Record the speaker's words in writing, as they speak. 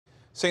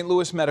St.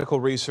 Louis medical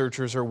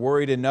researchers are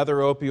worried another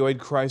opioid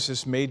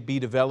crisis may be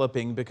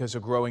developing because a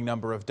growing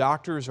number of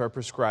doctors are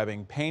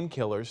prescribing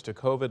painkillers to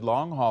COVID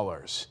long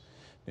haulers.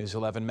 News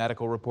 11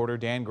 medical reporter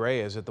Dan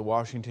Gray is at the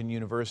Washington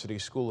University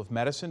School of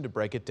Medicine to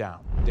break it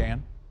down.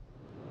 Dan?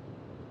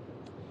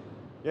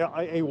 Yeah,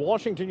 a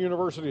Washington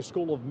University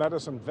School of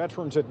Medicine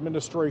Veterans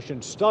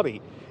Administration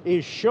study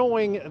is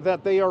showing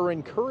that they are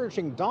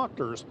encouraging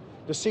doctors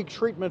to seek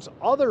treatments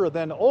other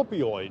than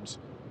opioids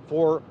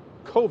for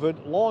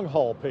COVID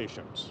long-haul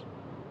patients.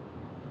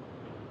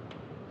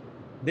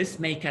 This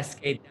may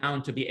cascade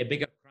down to be a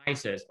bigger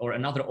crisis or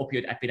another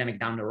opioid epidemic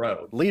down the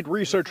road. Lead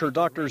researcher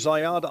Dr.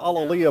 Ziad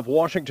Al-Ali of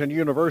Washington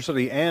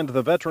University and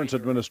the Veterans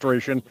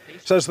Administration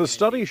says the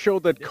study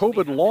showed that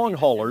COVID long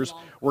haulers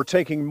were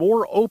taking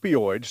more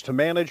opioids to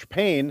manage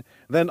pain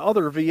than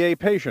other VA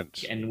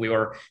patients. And we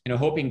were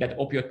hoping that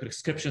opioid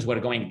prescriptions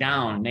were going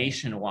down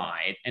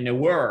nationwide, and they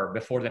were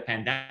before the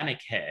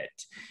pandemic hit.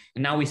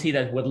 And now we see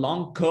that with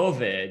long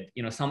COVID,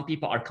 some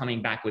people are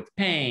coming back with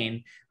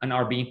pain and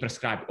are being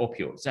prescribed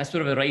opioids. That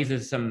sort of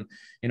raises some,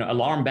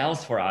 alarm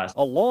bells for us.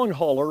 A long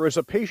hauler is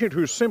a patient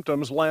whose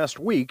symptoms last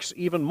weeks,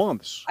 even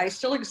months. I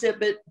still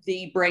exhibit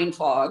the brain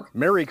fog.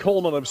 Mary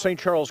Coleman of St.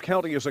 Charles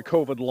County is a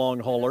COVID long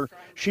hauler.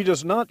 She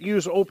does not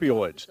use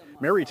opioids.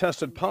 Mary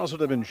tested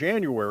positive in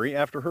January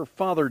after her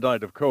father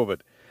died of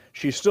COVID.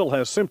 She still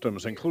has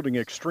symptoms, including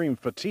extreme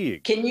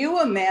fatigue. Can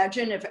you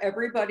imagine if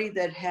everybody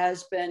that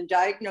has been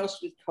diagnosed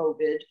with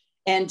COVID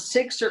and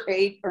 6 or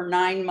 8 or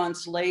 9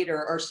 months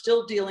later are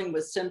still dealing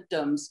with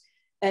symptoms,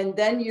 and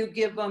then you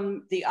give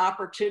them the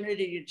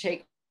opportunity to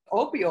take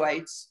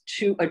opioids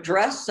to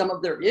address some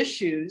of their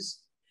issues?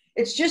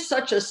 It's just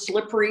such a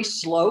slippery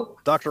slope.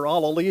 Dr.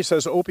 Al-Ali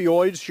says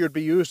opioids should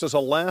be used as a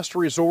last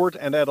resort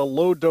and at a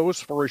low dose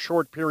for a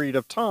short period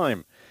of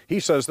time. He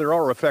says there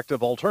are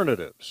effective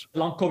alternatives.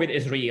 Long COVID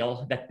is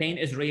real, that pain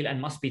is real and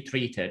must be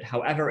treated.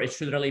 However, it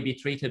should really be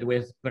treated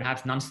with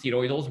perhaps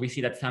non-steroidals. We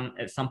see that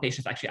some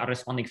patients actually are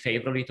responding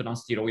favorably to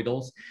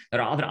non-steroidals.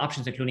 There are other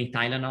options, including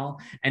Tylenol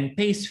and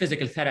paced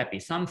physical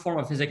therapy, some form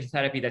of physical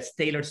therapy that's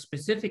tailored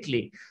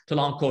specifically to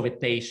long COVID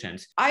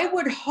patients. I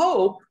would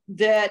hope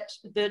that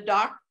the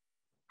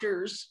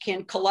doctors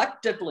can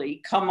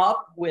collectively come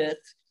up with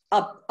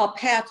a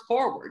path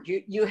forward.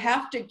 You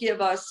have to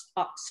give us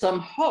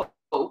some hope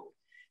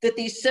that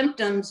these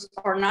symptoms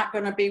are not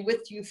going to be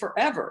with you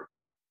forever.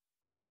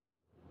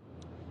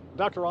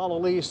 Dr.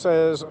 Al-Ali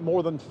says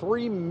more than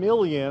 3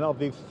 million of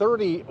the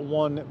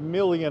 31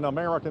 million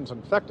Americans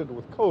infected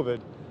with COVID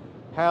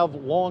have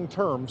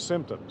long-term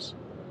symptoms.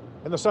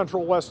 In the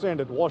Central West End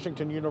at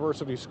Washington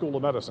University School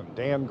of Medicine,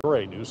 Dan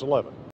Gray, News 11.